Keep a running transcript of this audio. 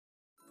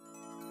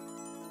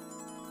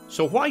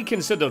So why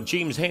consider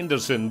James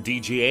Henderson,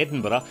 DJ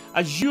Edinburgh,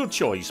 as your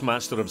choice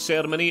Master of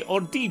Ceremony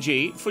or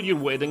DJ for your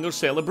wedding or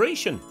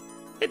celebration?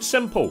 It's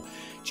simple.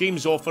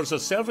 James offers a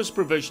service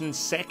provision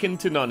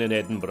second to none in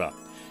Edinburgh.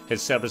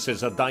 His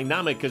services are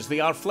dynamic as they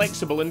are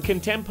flexible and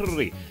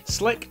contemporary,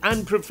 slick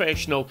and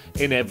professional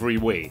in every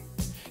way.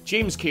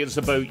 James cares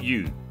about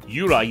you,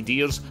 your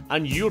ideas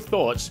and your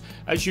thoughts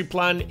as you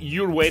plan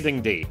your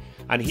wedding day,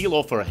 and he'll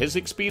offer his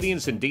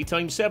experience in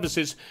daytime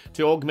services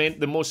to augment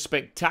the most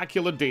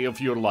spectacular day of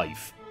your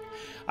life.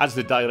 As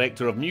the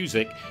Director of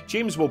Music,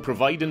 James will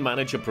provide and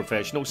manage a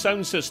professional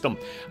sound system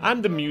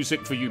and the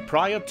music for you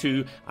prior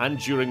to and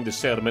during the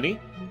ceremony,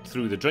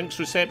 through the drinks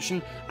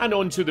reception and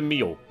on to the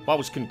meal,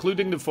 whilst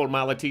concluding the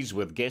formalities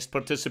with guest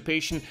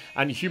participation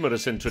and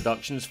humorous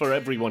introductions for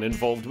everyone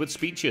involved with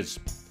speeches.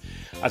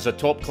 As a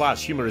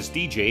top-class humorous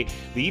DJ,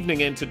 the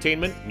evening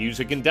entertainment,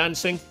 music and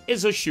dancing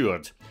is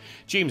assured.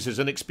 James is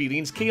an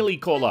experienced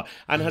ceilidh caller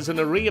and has an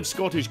array of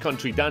Scottish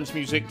country dance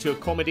music to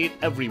accommodate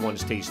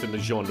everyone's taste in the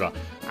genre,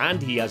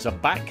 and he has a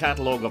back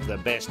catalogue of the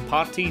best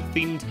party,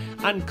 themed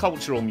and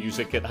cultural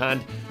music at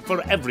hand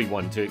for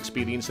everyone to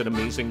experience an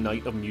amazing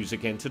night of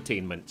music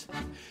entertainment.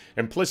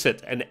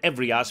 Implicit in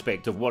every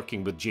aspect of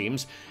working with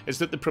James is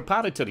that the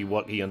preparatory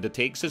work he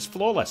undertakes is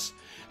flawless.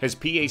 His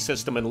PA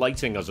system and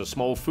lighting as a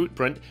small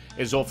footprint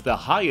is of the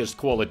highest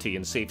quality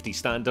and safety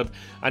standard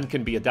and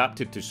can be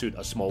adapted to suit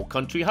a small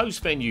country house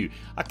venue,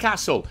 a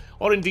castle,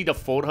 or indeed a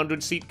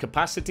 400-seat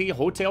capacity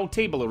hotel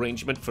table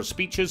arrangement for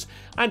speeches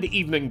and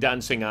evening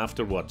dancing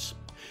afterwards.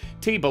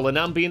 Table and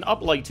ambient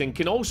uplighting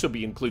can also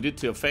be included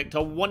to effect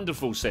a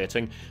wonderful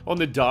setting on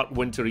the dark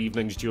winter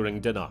evenings during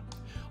dinner.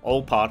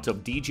 All part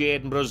of DJ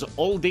Edinburgh's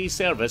all-day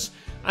service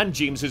and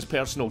James's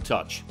personal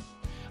touch.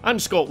 I'm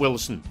Scott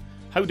Wilson.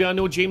 How do I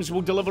know James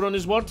will deliver on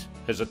his word,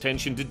 his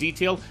attention to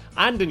detail,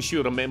 and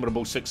ensure a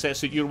memorable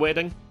success at your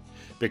wedding?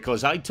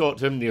 Because I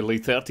taught him nearly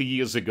 30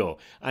 years ago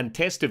and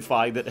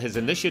testify that his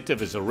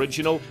initiative is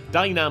original,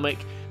 dynamic,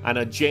 and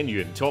a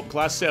genuine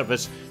top-class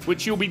service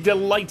which you'll be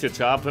delighted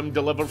to have him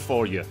deliver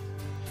for you.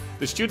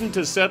 The student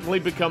has certainly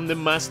become the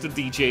master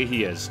DJ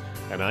he is,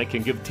 and I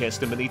can give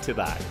testimony to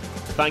that.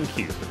 Thank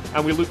you,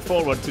 and we look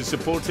forward to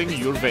supporting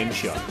your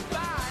venture.